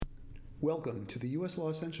Welcome to the U.S.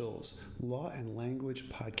 Law Essentials Law and Language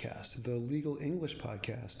Podcast, the legal English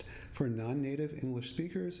podcast for non-native English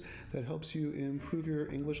speakers that helps you improve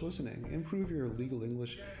your English listening, improve your legal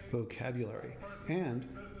English vocabulary, and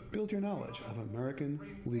build your knowledge of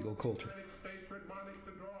American legal culture.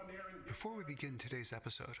 Before we begin today's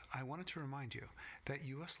episode, I wanted to remind you that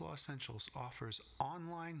U.S. Law Essentials offers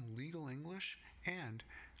online legal English and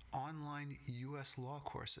online U.S. law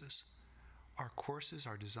courses. Our courses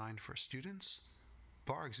are designed for students,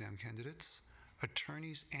 bar exam candidates,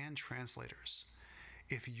 attorneys, and translators.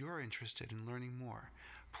 If you're interested in learning more,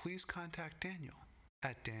 please contact Daniel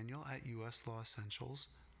at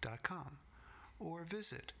daniel@uslawessentials.com or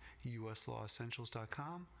visit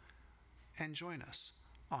uslawessentials.com and join us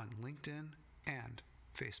on LinkedIn and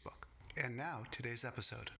Facebook. And now, today's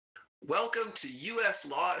episode. Welcome to U.S.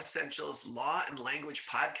 Law Essentials Law and Language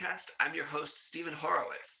Podcast. I'm your host, Stephen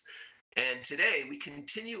Horowitz. And today we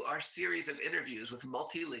continue our series of interviews with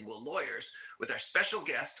multilingual lawyers with our special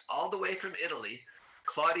guest all the way from Italy,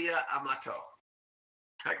 Claudia Amato.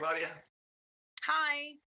 Hi, Claudia.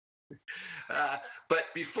 Hi.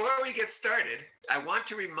 But before we get started, I want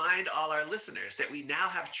to remind all our listeners that we now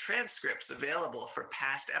have transcripts available for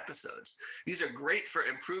past episodes. These are great for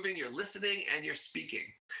improving your listening and your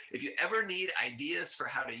speaking. If you ever need ideas for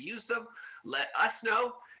how to use them, let us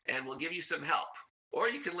know and we'll give you some help. Or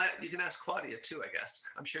you can ask Claudia too, I guess.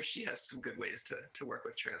 I'm sure she has some good ways to work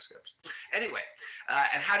with transcripts. Anyway,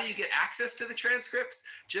 and how do you get access to the transcripts?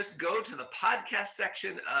 Just go to the podcast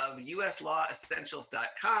section of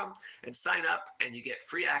uslawessentials.com and sign up, and you get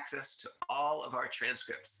free access to all of our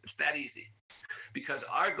transcripts. It's that easy, because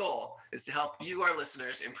our goal is to help you, our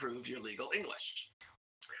listeners, improve your legal English.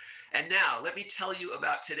 And now, let me tell you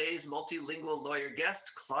about today's multilingual lawyer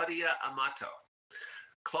guest, Claudia Amato.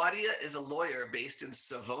 Claudia is a lawyer based in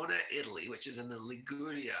Savona, Italy, which is in the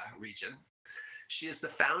Liguria region. She is the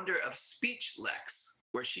founder of SpeechLex,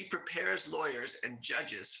 where she prepares lawyers and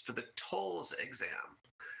judges for the TOLS exam,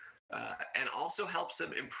 and also helps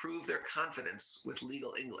them improve their confidence with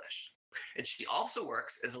legal English. And she also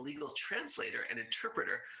works as a legal translator and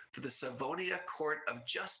interpreter for the Savonia Court of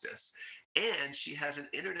Justice, and she has an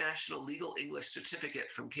International Legal English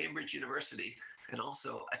Certificate from Cambridge University and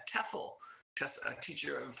also a TEFL, a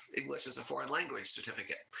teacher of English as a foreign language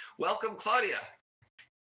certificate. Welcome, Claudia.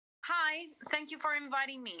 Hi, thank you for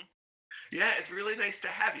inviting me. Yeah, it's really nice to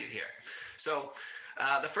have you here. So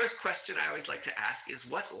the first question I always like to ask is,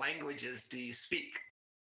 what languages do you speak?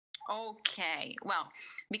 Okay, well,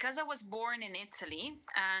 because I was born in Italy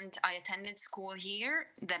and I attended school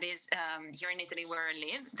here, that is here in Italy where I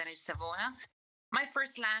live, that is Savona. My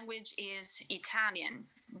first language is Italian,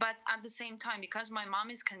 but at the same time, because my mom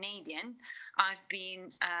is Canadian, I've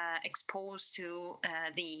been exposed to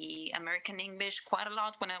the American English quite a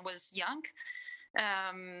lot when I was young.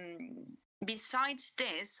 Besides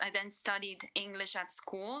this, I then studied English at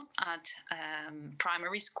school, at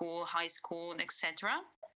primary school, high school, etc.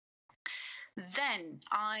 Then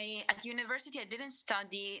at university, I didn't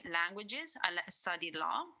study languages, I studied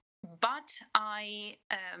law. But I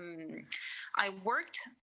worked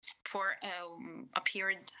for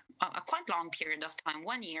a quite long period of time,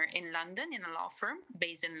 1 year in London, in a law firm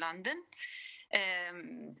based in London.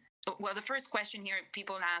 Well, the first question here,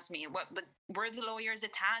 people ask me, but were the lawyers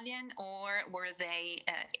Italian or were they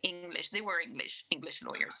English? They were English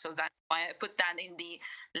lawyers. So that's why I put that in the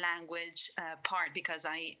language part, because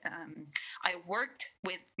I worked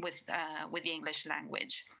with the English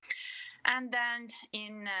language. And then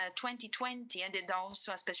in 2020, I did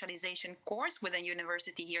also a specialization course with a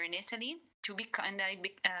university here in Italy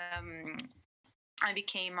I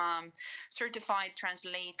became a certified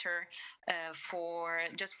translator for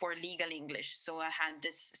legal English. So I had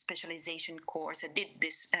this specialization course. I did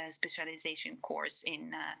this specialization course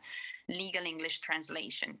in legal English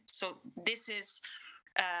translation. So this is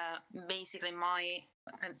basically my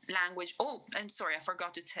language. Oh, I'm sorry, I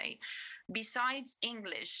forgot to say. Besides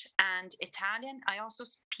English and Italian, I also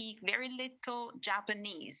speak very little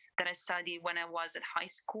Japanese that I studied when I was at high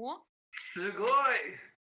school. Sugoi!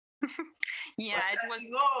 Yeah, it was.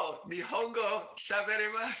 Nihongo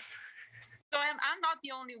shaberimasu. So I'm not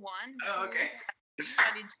the only one. Oh, okay.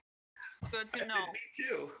 Good to know. Me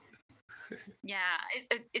too. Yeah,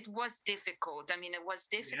 it was difficult. I mean, it was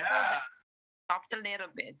difficult. Yeah. Stopped a little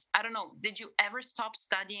bit. I don't know. Did you ever stop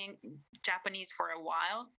studying Japanese for a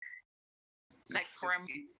while? Like for a...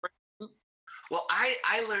 Well,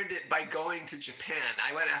 I learned it by going to Japan.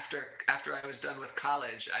 I went after I was done with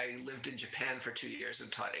college. I lived in Japan for 2 years and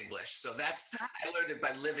taught English. So I learned it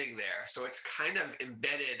by living there. So it's kind of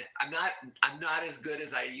embedded. I'm not as good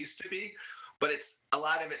as I used to be, but it's a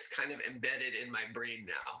lot of it's kind of embedded in my brain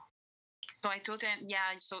now. So I totally,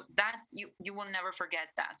 yeah. So that you will never forget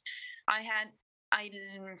that. I had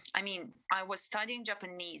I mean, I was studying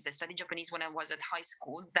Japanese. I studied Japanese when I was at high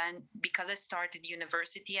school. Then, because I started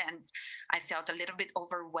university and I felt a little bit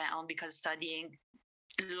overwhelmed because studying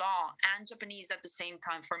law and Japanese at the same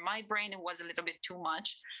time, for my brain, it was a little bit too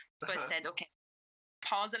much. So I said, okay,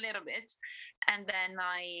 pause a little bit. And then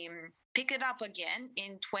I pick it up again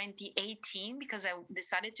in 2018 because I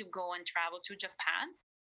decided to go and travel to Japan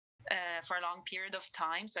for a long period of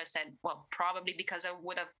time. So I said, well, probably because I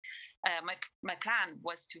would have, my plan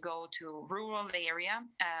was to go to rural area.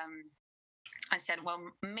 I said, well,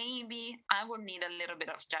 maybe I will need a little bit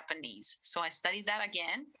of Japanese. So I studied that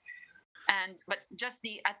again, but just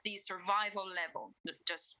at the survival level,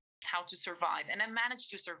 just how to survive, and I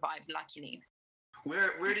managed to survive, luckily.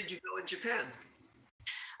 Where did you go in Japan?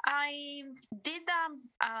 I did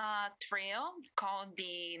a trail called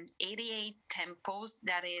the 88 Temples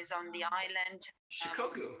that is on the island.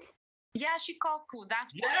 Shikoku. Yeah, Shikoku. That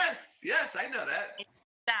yes, I know that.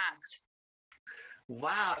 That.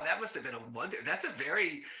 Wow, that must have been a wonder. That's a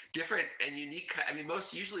very different and unique. I mean,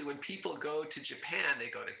 usually when people go to Japan, they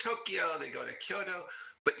go to Tokyo, they go to Kyoto,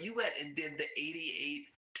 but you went and did the 88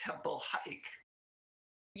 temple hike.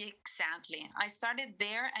 Exactly. I started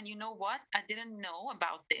there, and you know what? I didn't know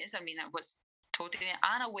about this. I mean, I was totally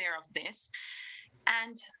unaware of this.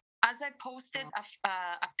 And as I posted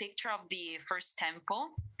a picture of the first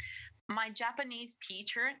temple, my Japanese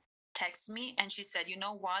teacher texted me and she said, you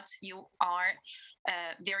know what? You are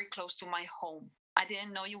very close to my home. I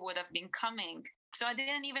didn't know you would have been coming. So I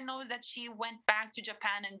didn't even know that she went back to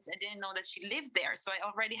Japan, and I didn't know that she lived there. So I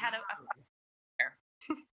already had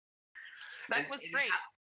that was great.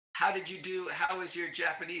 How did you do? How was your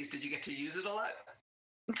Japanese? Did you get to use it a lot?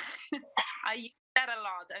 I use that a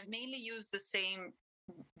lot. I mainly use the same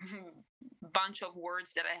bunch of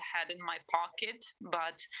words that I had in my pocket,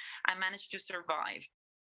 but I managed to survive.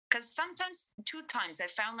 Because sometimes, 2 times, I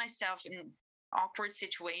found myself in awkward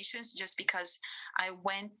situations just because I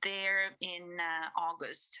went there in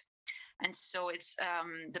August. And so it's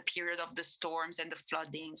the period of the storms and the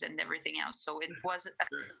floodings and everything else. So it was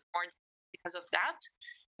more because of that.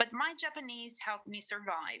 But my Japanese helped me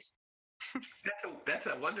survive. That's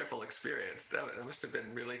a wonderful experience. That must have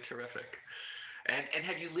been really terrific. And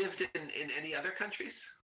have you lived in any other countries?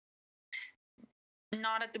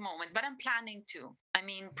 Not at the moment, but I'm planning to. I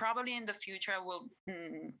mean, probably in the future, I will.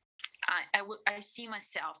 I see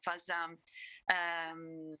myself as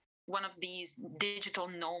one of these digital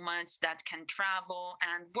nomads that can travel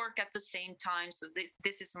and work at the same time. So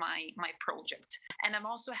this is my project. And I'm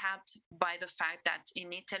also helped by the fact that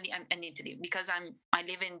in Italy, because I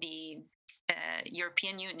live in the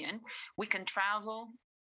European Union, we can travel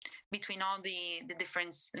between all the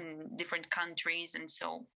different countries, and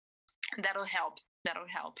so that'll help.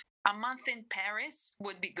 A month in Paris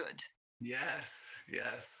would be good. Yes,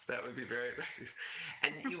 that would be very.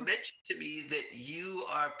 And you mentioned to me that you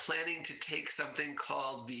are planning to take something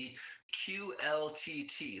called the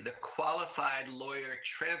QLTT, the Qualified Lawyer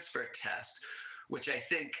Transfer Test, which I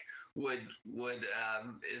think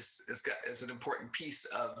is an important piece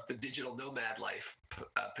of the digital nomad life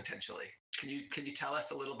potentially. Can you tell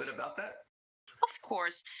us a little bit about that? Of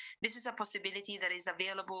course, this is a possibility that is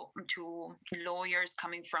available to lawyers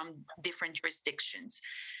coming from different jurisdictions.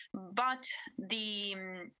 But the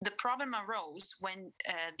problem arose when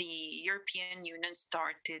the European Union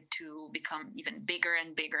started to become even bigger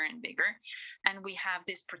and bigger and bigger. And we have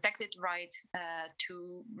this protected right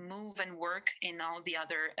to move and work in all the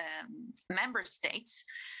other member states.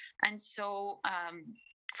 And so,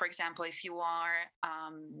 for example, if you are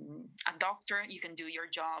a doctor, you can do your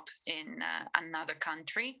job in another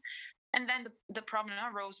country. And then the problem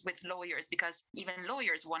arose with lawyers, because even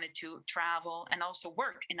lawyers wanted to travel and also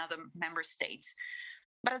work in other member states.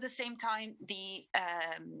 But at the same time, the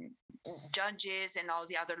judges and all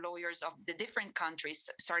the other lawyers of the different countries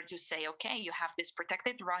started to say, okay, you have this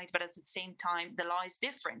protected right, but at the same time, the law is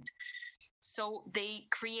different. So they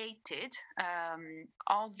created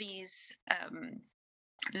all these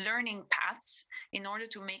learning paths in order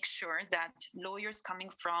to make sure that lawyers coming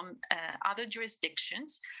from other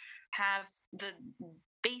jurisdictions have the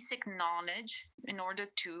basic knowledge in order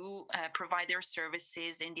to provide their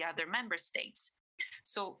services in the other member states.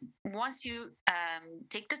 So once you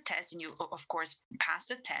take the test and you, of course, pass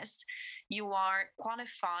the test, you are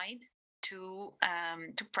qualified to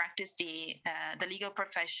practice the legal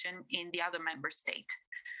profession in the other member state.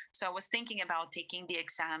 So I was thinking about taking the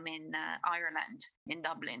exam in Ireland, in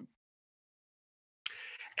Dublin.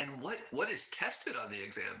 And what is tested on the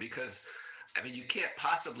exam? Because I mean, you can't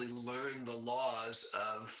possibly learn the laws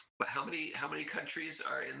of, but how many countries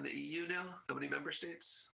are in the EU now? How many member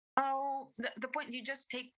states? Oh, the point, you just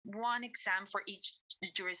take one exam for each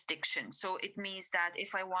jurisdiction. So it means that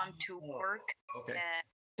if I want to Oh, work, okay.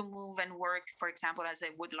 to move and work, for example, as I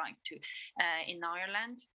would like to, in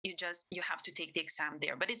Ireland, you have to take the exam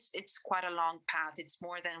there. But it's quite a long path. It's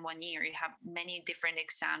more than 1 year. You have many different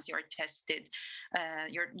exams. You are tested.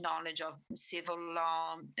 Your knowledge of civil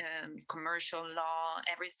law, commercial law,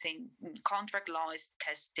 everything, contract law is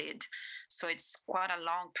tested. So it's quite a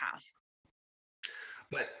long path.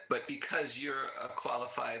 But because you're a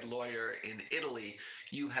qualified lawyer in Italy,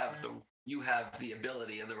 you have the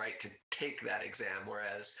ability and the right to take that exam,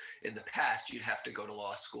 whereas in the past you'd have to go to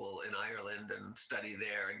law school in Ireland and study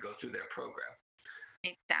there and go through their program.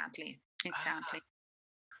 Exactly. Ah,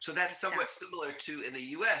 so that's Exactly. somewhat similar to in the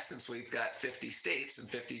US, since we've got 50 states and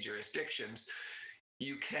 50 jurisdictions.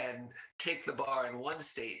 You can take the bar in one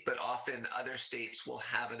state, but often other states will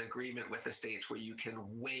have an agreement with the states where you can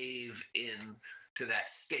waive in to that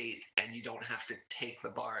state and you don't have to take the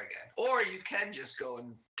bar again. Or you can just go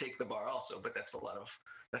and take the bar also, but that's a lot of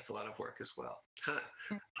work as well. Huh.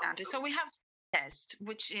 Exactly. So we have test,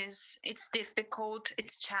 which is, it's difficult,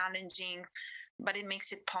 it's challenging, but it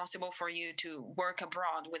makes it possible for you to work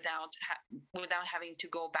abroad without having to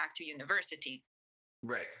go back to university.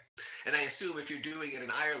 Right. And I assume if you're doing it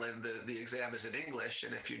in Ireland, the exam is in English,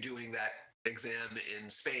 and if you're doing that exam in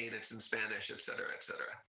Spain, it's in Spanish, et cetera, et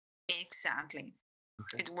cetera. Exactly.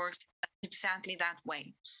 Okay. It works exactly that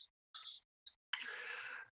way.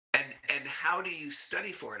 And how do you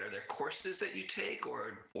study for it? Are there courses that you take,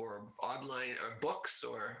 or online, or books,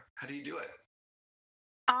 or how do you do it?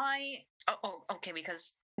 Okay,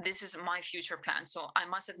 because this is my future plan. So I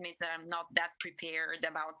must admit that I'm not that prepared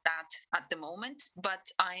about that at the moment, but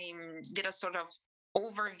I did a sort of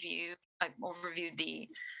overview. I overviewed the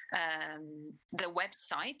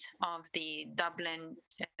website of the Dublin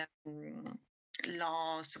um,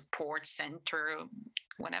 Law Support Center,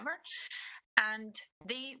 whatever, and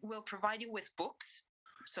they will provide you with books.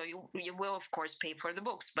 So you will of course pay for the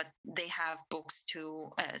books, but they have books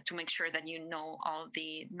to make sure that you know all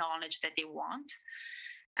the knowledge that they want.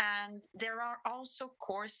 And there are also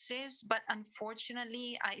courses, but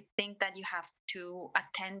unfortunately I think that you have to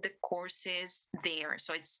attend the courses there.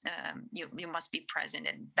 So it's you must be present,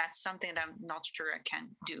 and that's something that I'm not sure I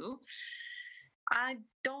can do. I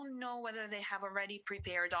don't know whether they have already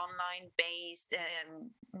prepared online based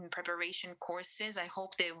preparation courses. I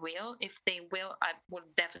hope they will. If they will, I will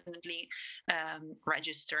definitely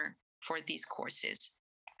register for these courses.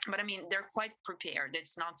 But I mean, they're quite prepared.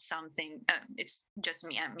 It's not something, it's just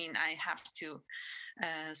me. I mean, I have to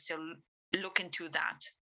still look into that.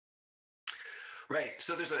 Right.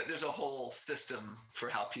 So there's a whole system for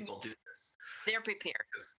how people do this. They're prepared.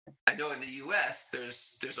 I know in the US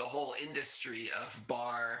there's a whole industry of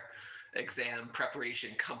bar exam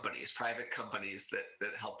preparation companies, private companies that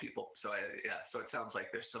help people. So so it sounds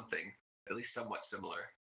like there's something at least somewhat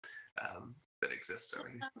similar that exists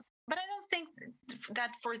already. But I don't think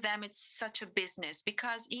that for them it's such a business,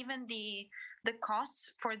 because even the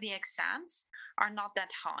costs for the exams are not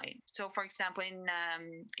that high. So, for example, in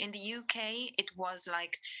the UK, it was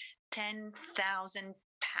like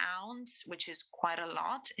 £10,000, which is quite a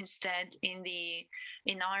lot. Instead, in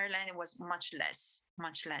Ireland, it was much less,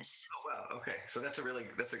 much less. Oh wow, okay. So that's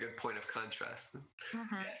a good point of contrast.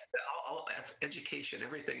 Mm-hmm. Yes, education,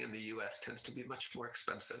 everything in the U.S. tends to be much more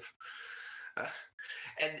expensive, uh,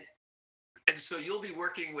 and so you'll be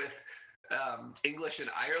working with English in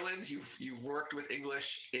Ireland. You've worked with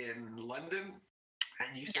English in London,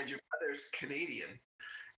 and you said your brother's Canadian,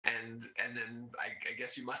 and then I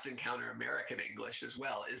guess you must encounter American English as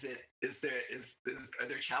well. Are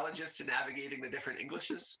there challenges to navigating the different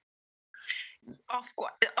Englishes? Of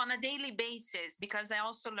course, on a daily basis, because I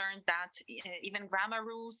also learned that even grammar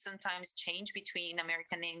rules sometimes change between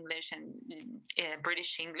American English and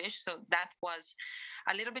British English. So that was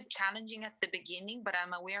a little bit challenging at the beginning, but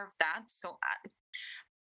I'm aware of that. So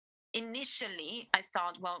initially, I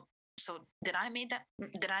thought, well, so did I make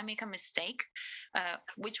a mistake?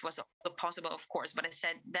 Which was also possible, of course. But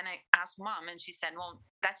then I asked mom, and she said, well,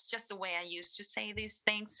 that's just the way I used to say these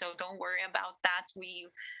things. So don't worry about that.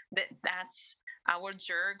 That's our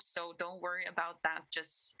jerk. So don't worry about that.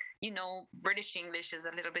 Just, British English is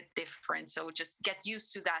a little bit different. So just get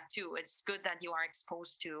used to that too. It's good that you are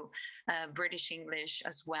exposed to British English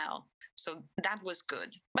as well. So that was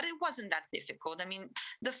good, but it wasn't that difficult. I mean,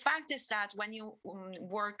 the fact is that when you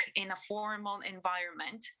work in a formal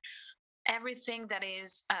environment, everything that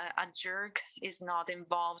is a jerk is not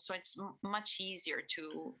involved, so it's much easier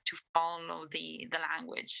to follow the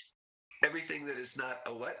language. Everything that is not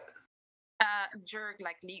a what? Jerk,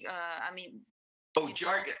 like I mean, Oh,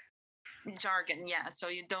 jargon. Jargon, yeah. So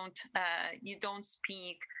you don't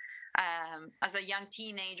speak as a young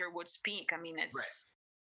teenager would speak. I mean, it's right.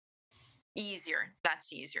 Easier.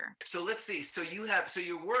 That's easier. So let's see. So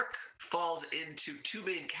your work falls into two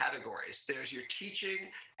main categories. There's your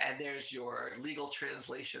teaching and there's your legal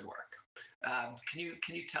translation work. Can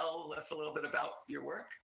you tell us a little bit about your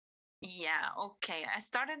work? Yeah. Okay. I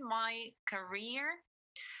started my career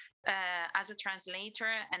as a translator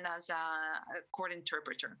and as a court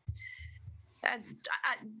interpreter.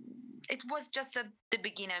 It was just at the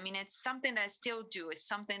beginning. I mean, it's something that I still do. It's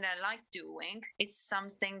something that I like doing. It's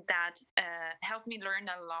something that helped me learn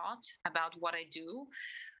a lot about what I do.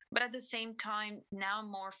 But at the same time, now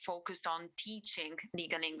I'm more focused on teaching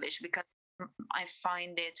legal English because I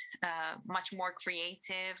find it much more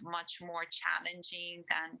creative, much more challenging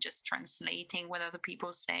than just translating what other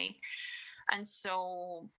people say. And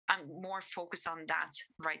so I'm more focused on that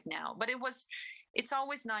right now. But it's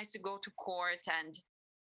always nice to go to court and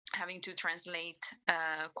having to translate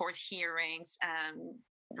court hearings and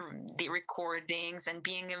the recordings and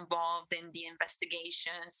being involved in the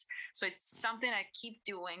investigations. So it's something I keep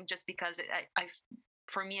doing just because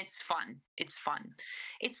for me, it's fun. It's fun.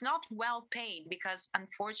 It's not well paid because,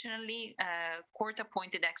 unfortunately,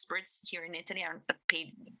 court-appointed experts here in Italy are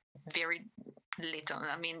paid very little.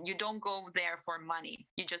 I mean, you don't go there for money.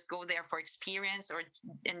 You just go there for experience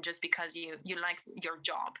and just because you like your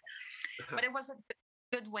job. But it was a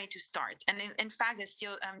good way to start. And in fact,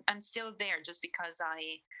 I'm still there just because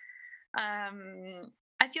I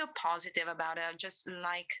feel positive about it. I just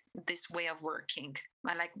like this way of working.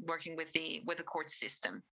 I like working with the court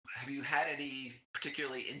system. Have you had any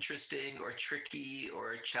particularly interesting or tricky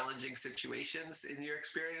or challenging situations in your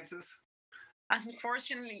experiences?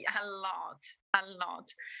 Unfortunately, a lot.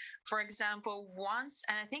 For example, once,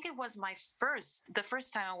 and I think it was the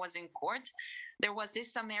first time I was in court, there was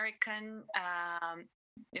this American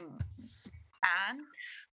man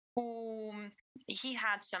who he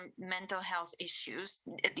had some mental health issues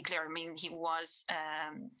declared. I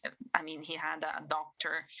mean, he had a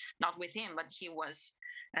doctor not with him, but he was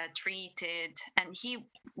treated, and he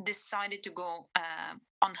decided to go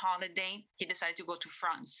on holiday. He decided to go to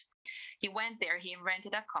France. He went there, he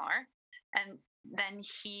rented a car, and then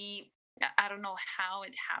I don't know how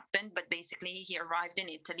it happened, but basically he arrived in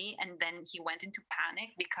Italy and then he went into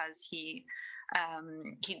panic because he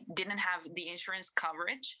didn't have the insurance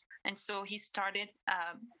coverage. And so he started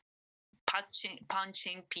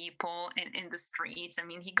punching people in the streets. I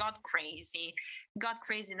mean, he got crazy.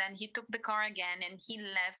 Then he took the car again and he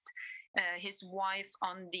left his wife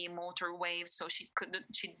on the motorway. So she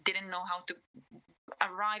didn't know how to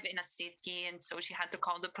arrive in a city. And so she had to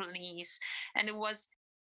call the police. And it was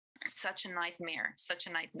such a nightmare.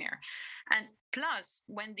 And plus,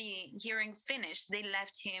 when the hearing finished, they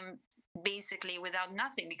left him basically without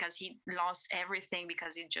nothing because he lost everything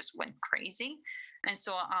because he just went crazy. And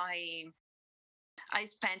so I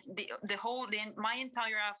spent my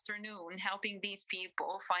entire afternoon helping these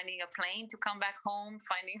people, finding a plane to come back home,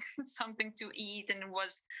 finding something to eat, and it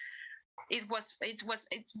was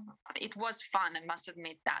fun. I must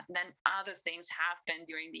admit that. And then other things happened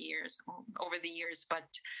over the years,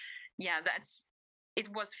 but yeah, it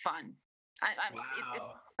was fun. Wow. It's a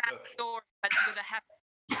sad story, but with a happy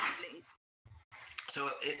family. So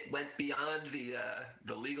it went beyond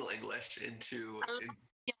the legal English into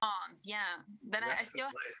beyond, yeah. Then I still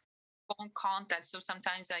have phone contact, so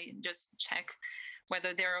sometimes I just check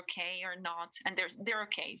whether they're okay or not, and they're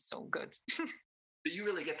okay, so good. You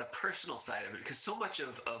really get the personal side of it, because so much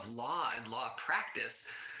of law and law practice,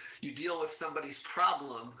 you deal with somebody's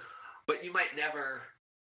problem, but you might never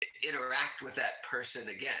interact with that person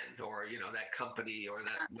again, or that company or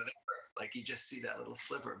that whatever. Like you just see that little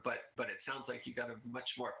sliver, but it sounds like you got a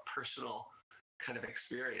much more personal kind of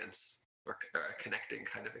experience, or a connecting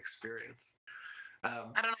kind of experience.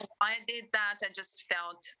 I don't know why I did that. I just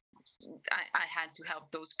felt I had to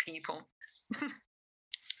help those people.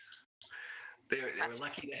 They were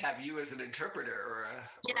lucky to have you as an interpreter or a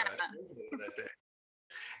translator that day.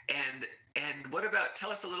 And what about?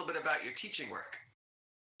 Tell us a little bit about your teaching work.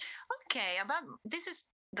 Okay, this is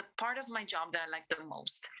the part of my job that I like the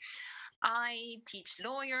most. I teach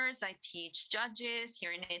lawyers, I teach judges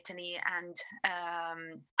here in Italy, and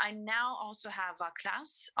I now also have a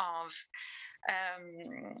class of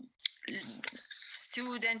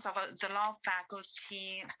students of the law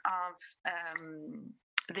faculty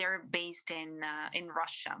of they're based in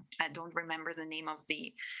Russia. I don't remember the name of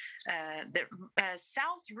the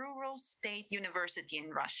South Rural State University in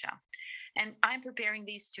Russia. And I'm preparing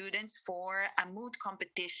these students for a mood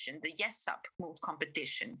competition, the Yes Up mood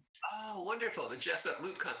competition. Oh, wonderful! The Jessup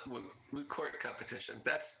moot court competition.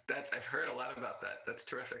 That's I've heard a lot about that. That's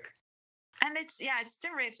terrific. And it's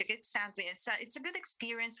terrific. It's a good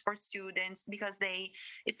experience for students because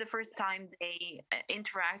it's the first time they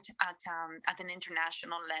interact at an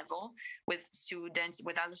international level with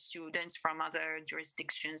other students from other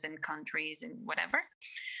jurisdictions and countries and whatever.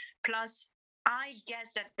 Plus, I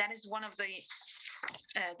guess that is one of the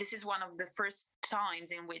this is one of the first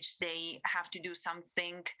times in which they have to do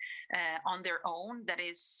something on their own that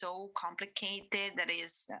is so complicated, that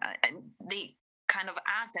is and they kind of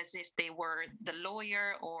act as if they were the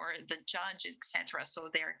lawyer or the judge, etc. So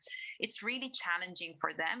it's really challenging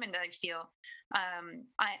for them, and I feel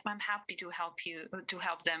I'm happy to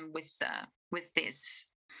help them with this.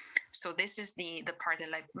 So this is the part that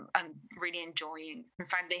I'm really enjoying. In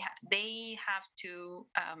fact, they have to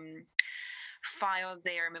file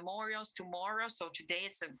their memorials tomorrow. So today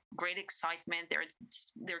it's a great excitement.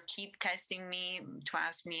 They're keep testing me to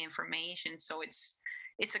ask me information. So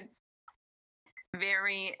it's a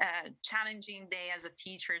very challenging day as a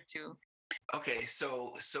teacher too. Okay,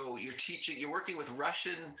 so you're working with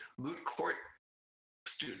Russian moot court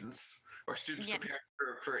students or students preparing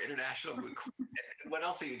for international moot court. What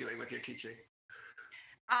else are you doing with your teaching?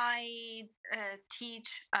 I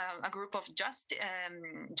teach a group of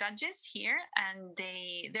judges here, and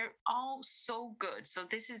they're all so good. So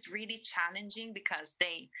this is really challenging because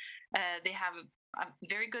they have a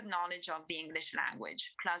very good knowledge of the English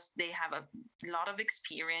language. Plus, they have a lot of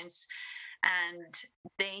experience, and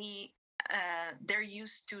they're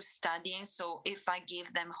used to studying. So if I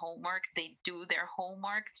give them homework, they do their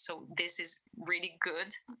homework. So this is really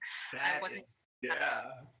good.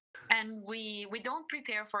 And we don't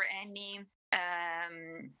prepare for any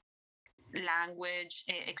language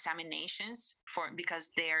examinations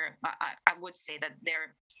because I would say that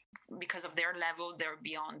because of their level, they're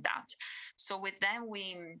beyond that. So with them,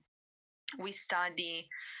 we study,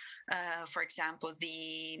 for example,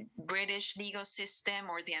 the British legal system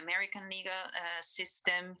or the American legal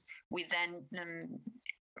system. We then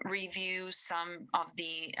review some of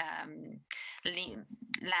the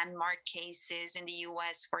landmark cases in the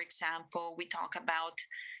US, for example. We talk about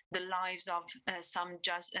the lives of some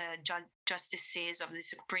justices of the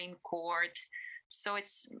Supreme Court. So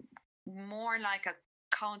it's more like a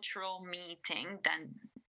cultural meeting than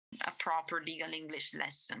a proper legal English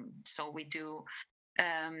lesson. So we do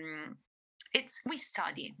we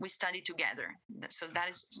study together. So that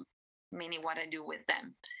is mainly what I do with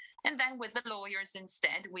them. And then with the lawyers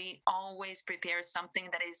instead, we always prepare something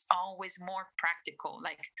that is always more practical,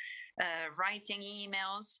 like writing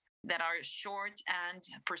emails that are short and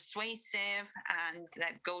persuasive and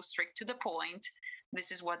that go straight to the point.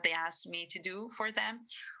 This is what they ask me to do for them.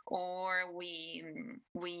 Or we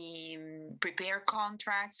prepare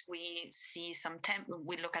contracts. We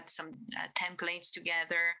look at some templates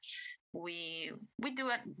together. We do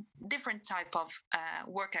a different type of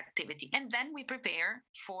work activity, and then we prepare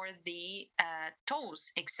for the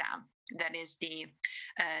TOEFL exam. That is the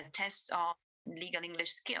test of legal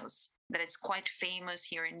English skills. That is quite famous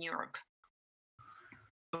here in Europe.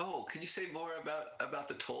 Oh, can you say more about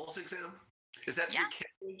the TOEFL exam? Is that through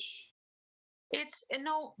Cambridge? It's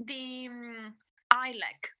the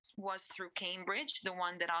ILEC was through Cambridge, the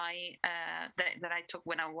one that I took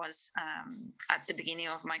when I was at the beginning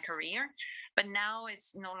of my career, but now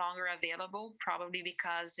it's no longer available, probably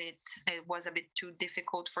because it was a bit too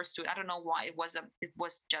difficult for students. I don't know why. It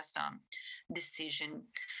was just a decision.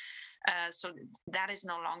 So that is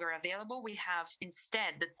no longer available. We have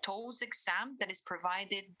instead the TOEFL exam that is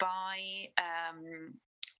provided by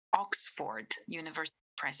Oxford University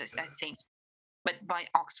Press, I think, but by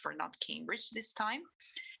Oxford, not Cambridge this time.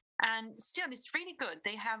 And still, it's really good.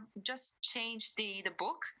 They have just changed the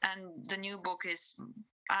book, and the new book is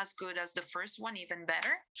as good as the first one, even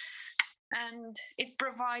better. And it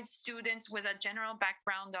provides students with a general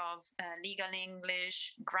background of legal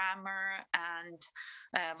English, grammar,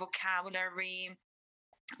 and vocabulary.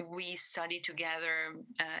 We study together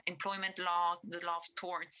employment law, the law of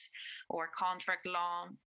torts, or contract law,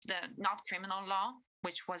 not criminal law,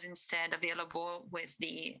 which was instead available with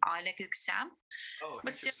the ILEC exam. Oh,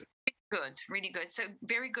 but still really good. So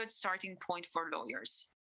very good starting point for lawyers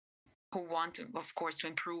who want, of course, to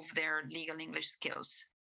improve their legal English skills.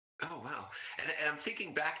 Oh, wow. And I'm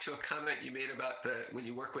thinking back to a comment you made about when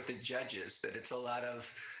you work with the judges, that it's a lot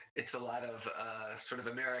of it's a lot of sort of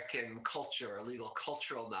American culture or legal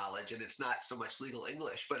cultural knowledge, and it's not so much legal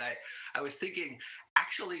English. But I was thinking,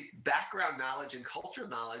 actually, background knowledge and cultural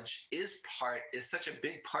knowledge is such a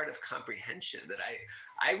big part of comprehension that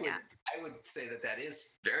Yeah, I would say that that is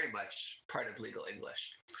very much part of legal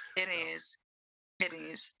English. it So is. It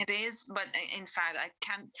is. It is. But in fact,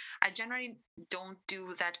 I generally don't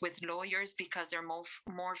do that with lawyers because they're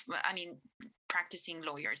I mean, practicing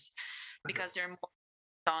lawyers, because they're more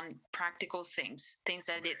on practical things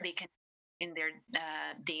that they can in their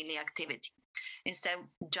daily activity. Instead,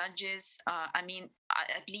 judges, I mean,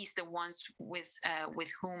 at least the ones with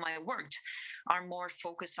whom I worked, are more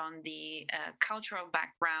focused on the cultural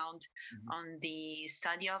background, Mhm. on the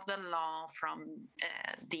study of the law from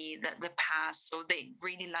the past. So they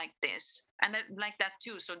really like this, and I like that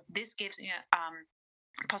too. So this gives me a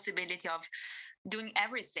possibility of doing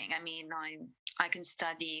everything. I mean, I can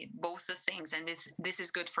study both the things, and this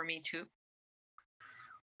is good for me too.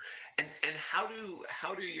 And how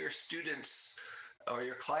do your students or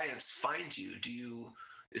your clients find you?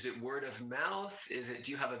 Is it word of mouth?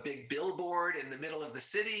 Do you have a big billboard in the middle of the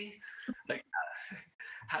city? Like,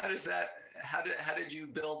 how does that how did you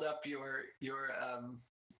build up your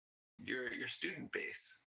student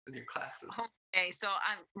base and your classes? Okay, so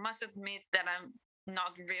I must admit that I'm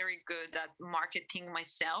not very good at marketing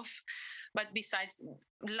myself. But besides,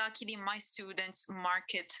 luckily, my students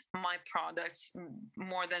market my products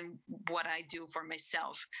more than what I do for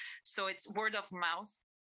myself. So it's word of mouth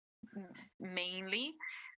mainly.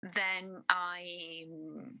 Then I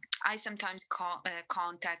sometimes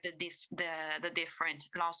contact the different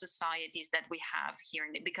law societies that we have here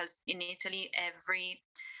because in Italy every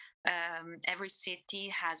city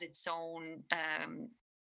has its own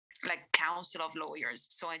like council of lawyers.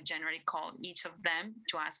 So I generally call each of them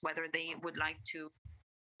to ask whether they would like to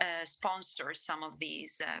sponsor some of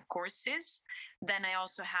these courses. Then I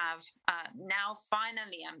also have now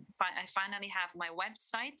finally I finally have my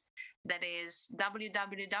website that is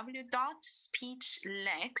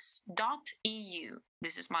www.speechlex.eu.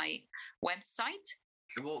 This is my website.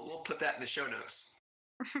 And we'll put that in the show notes.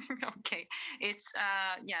 Okay, it's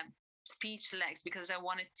yeah, Speech Lex, because I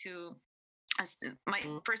wanted to my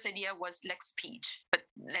first idea was Lex Speech, but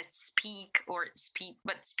let's speak or speak,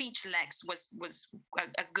 but Speech Lex was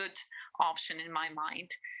a good option in my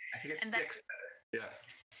mind. I think it And then sticks better. Yeah.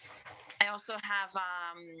 I also have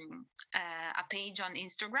a page on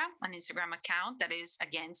Instagram, an Instagram account that is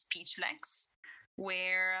again Speech Lex,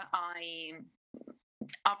 where I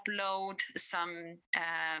upload some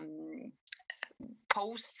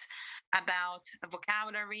posts about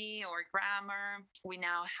vocabulary or grammar. We're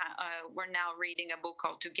now reading a book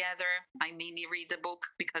all together. I mainly read the book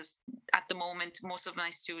because at the moment most of my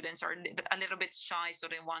students are a little bit shy, so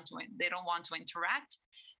they don't want to interact.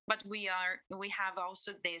 But we have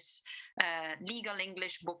also this legal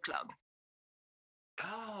English book club.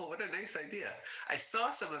 Oh, what a nice idea. I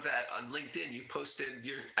saw some of that on LinkedIn.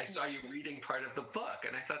 I saw you reading part of the book,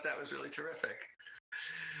 and I thought that was really terrific.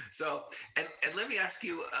 So, and let me ask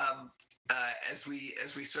you, as we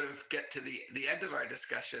sort of get to the end of our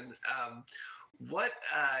discussion, what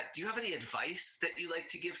do you have any advice that you like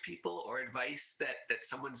to give people, or advice that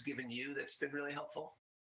someone's given you that's been really helpful?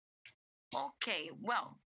 Okay,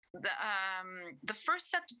 well, the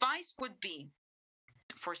first advice would be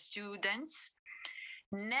for students: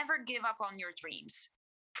 never give up on your dreams.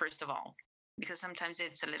 First of all, because sometimes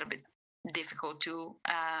it's a little bit difficult to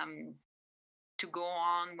go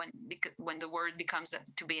on when the word becomes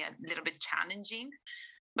to be a little bit challenging.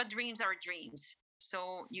 But dreams are dreams,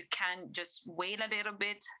 so you can just wait a little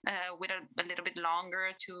bit, wait a little bit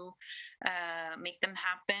longer to make them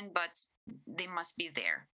happen, but they must be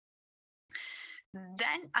there.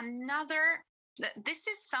 Then another, this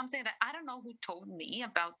is something that I don't know who told me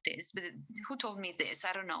about this, but who told me this,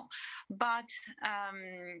 I don't know. But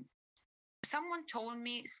someone told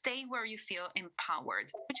me, stay where you feel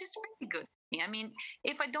empowered, which is really good. I mean,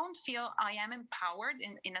 if I don't feel I am empowered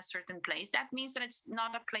in a certain place, that means that it's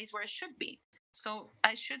not a place where I should be. So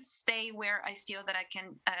I should stay where I feel that I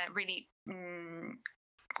can really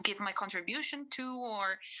give my contribution to,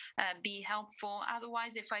 or be helpful.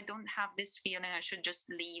 Otherwise, if I don't have this feeling, I should just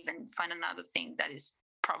leave and find another thing that is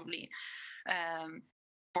probably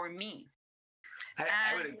for me.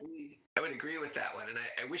 I would agree. I would agree with that one, and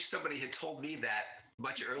I wish somebody had told me that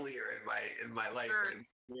much earlier in my life Sure. and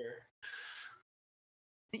career.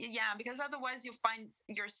 Yeah, because otherwise you find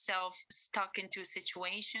yourself stuck into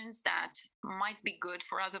situations that might be good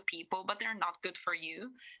for other people, but they're not good for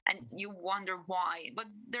you. And you wonder why. But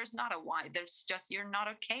there's not a why. There's just, you're not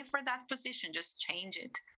okay for that position. Just change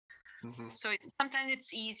it. So sometimes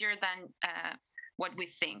it's easier than what we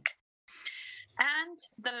think. And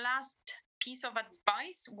the last piece of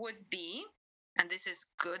advice would be, and this is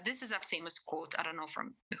good, this is a famous quote, I don't know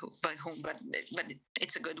by whom, but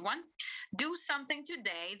it's a good one. Do something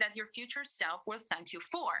today that your future self will thank you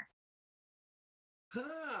for.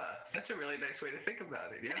 That's a really nice way to think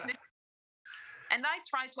about it. Yeah. And I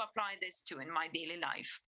try to apply this too in my daily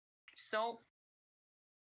life. So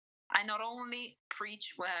I not only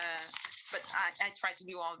preach, but I try to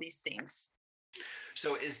do all these things.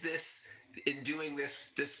 So is this, in doing this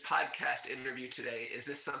podcast interview today, is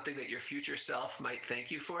this something that your future self might thank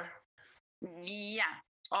you for? Yeah,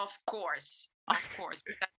 of course. Good.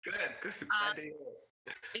 Glad to hear it.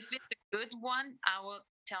 If it's a good one, I will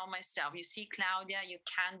tell myself, you see, Claudia, you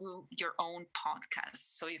can do your own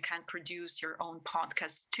podcast. So you can produce your own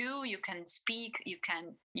podcast too. You can speak, you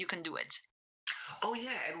can do it. Oh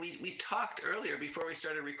yeah, and we talked earlier before we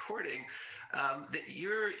started recording that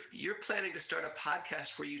you're planning to start a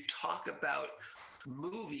podcast where you talk about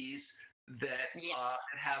movies that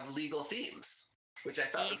have legal themes, which I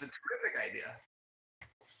thought was a terrific idea.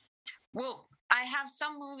 Well, I have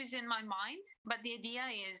some movies in my mind, but the idea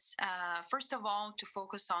is, first of all, to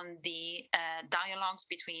focus on the dialogues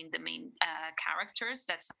between the main characters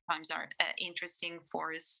that sometimes are interesting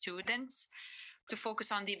for students, to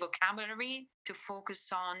focus on the vocabulary, to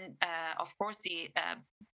focus on, of course, the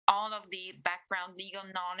all of the background legal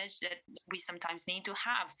knowledge that we sometimes need to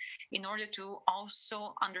have in order to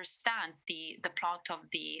also understand the plot of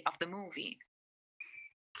the movie.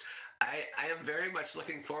 I am very much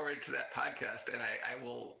looking forward to that podcast, and I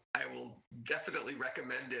will definitely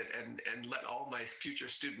recommend it and let all my future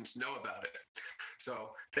students know about it.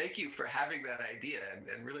 So thank you for having that idea,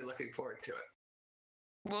 and really looking forward to it.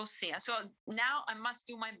 We'll see. So now I must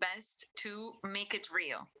do my best to make it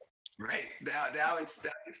real. Right. Now you've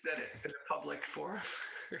said it in a public forum.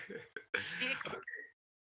 Okay.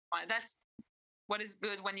 That's what is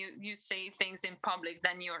good when you say things in public,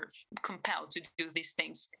 then you're compelled to do these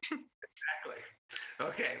things. Exactly.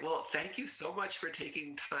 Okay. Well, thank you so much for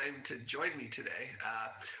taking time to join me today.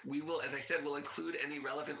 We will, as I said, we'll include any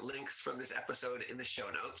relevant links from this episode in the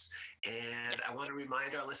show notes. And I want to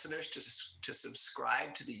remind our listeners to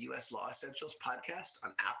subscribe to the U.S. Law Essentials podcast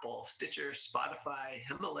on Apple, Stitcher, Spotify,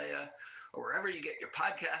 Himalaya, or wherever you get your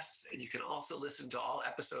podcasts. And you can also listen to all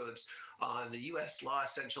episodes on the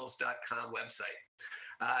uslawessentials.com website.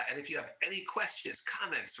 And if you have any questions,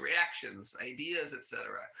 comments, reactions, ideas,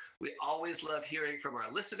 etc., we always love hearing from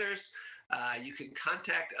our listeners. You can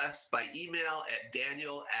contact us by email at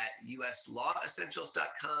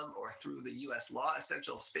daniel@uslawessentials.com or through the US Law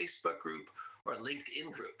Essentials Facebook group or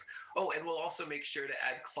LinkedIn group. Oh, and we'll also make sure to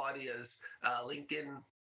add Claudia's LinkedIn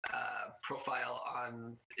profile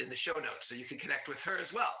in the show notes so you can connect with her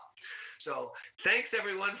as well. So thanks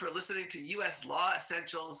everyone for listening to US Law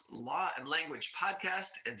Essentials Law and Language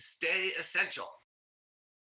podcast, and stay essential.